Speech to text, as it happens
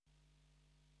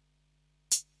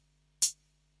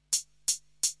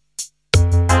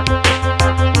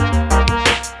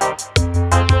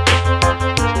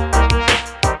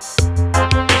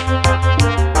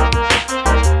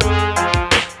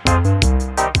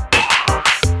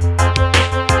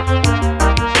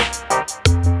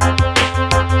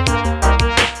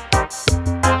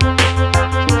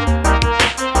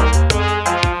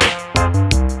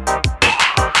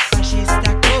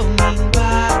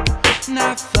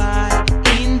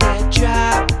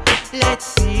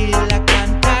Let's feel a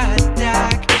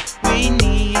counter-attack. We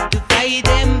need to fight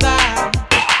them back.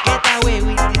 Get away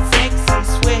with the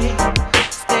sexist way.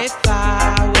 Stay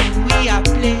far when we are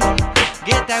play.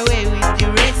 Get away with the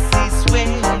racist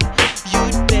way.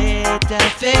 You'd better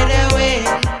fade away.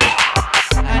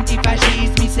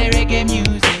 Antifascist, me say reggae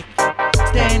music.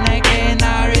 Stand again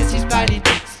our racist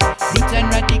politics. Roots and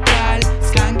radical,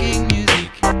 skanking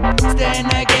music. Stand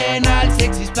again all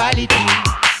sexist politics.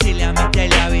 Till ya me tell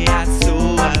ya we are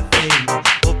so afraid.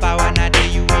 Hope I one day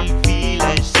you will feel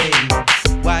ashamed.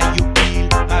 Why you kill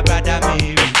my brother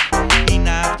Mary in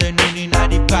afternoon in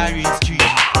the Paris street?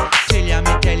 Till ya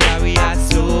me tell ya we are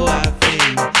so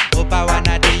afraid. Hope I one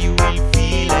day you will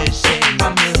feel ashamed.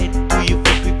 From your head to your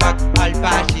foot we pack all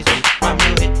fascists. From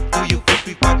your head to your foot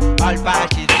we pack all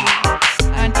fascists.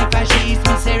 Antifascist,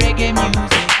 me say reggae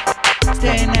music.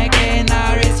 Stand again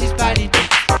our racist politics.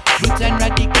 Roots and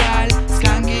radical,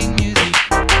 skanking music.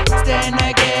 Stand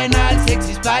again all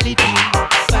sexist politics.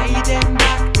 Fight them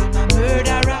back, them a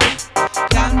murderer.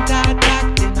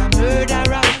 Counter-attack, them a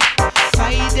murderer.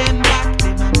 Fight them back,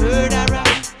 them a murderer.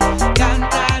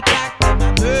 Counter-attack, them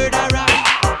a murderer.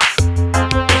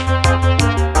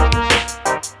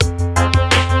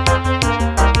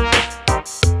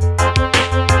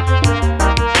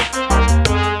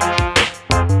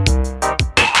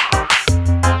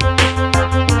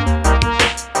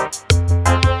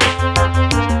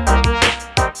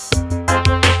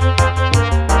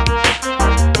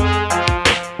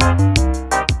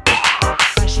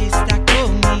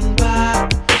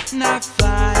 Not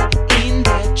fall in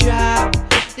the trap.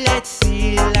 Let's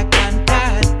feel a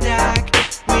counter-attack.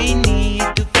 We need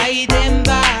to fight them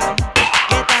back.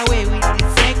 Get away with the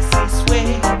sexist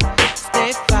way.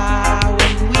 Stay far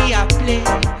when we are play.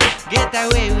 Get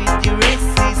away with the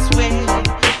racist way.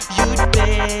 You'd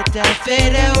better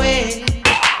fade away.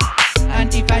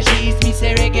 Antifascist, me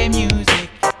say reggae music.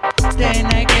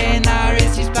 Stand again our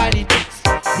racist politics.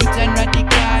 Roots and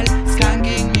radical,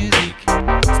 skanking music.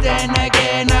 Stand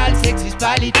again all sexist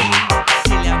politics.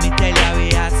 Till ya me tell ya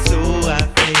we are so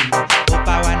afraid. Hope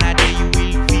I one day you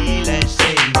will feel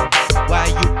ashamed. Why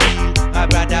you kill my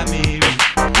brother Mary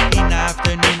in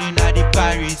afternoon in the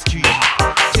Paris street?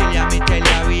 Till ya me tell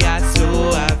ya we are so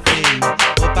afraid.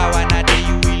 Hope I one day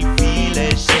you will feel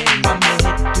ashamed. From your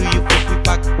head to your foot we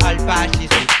pack all fashion.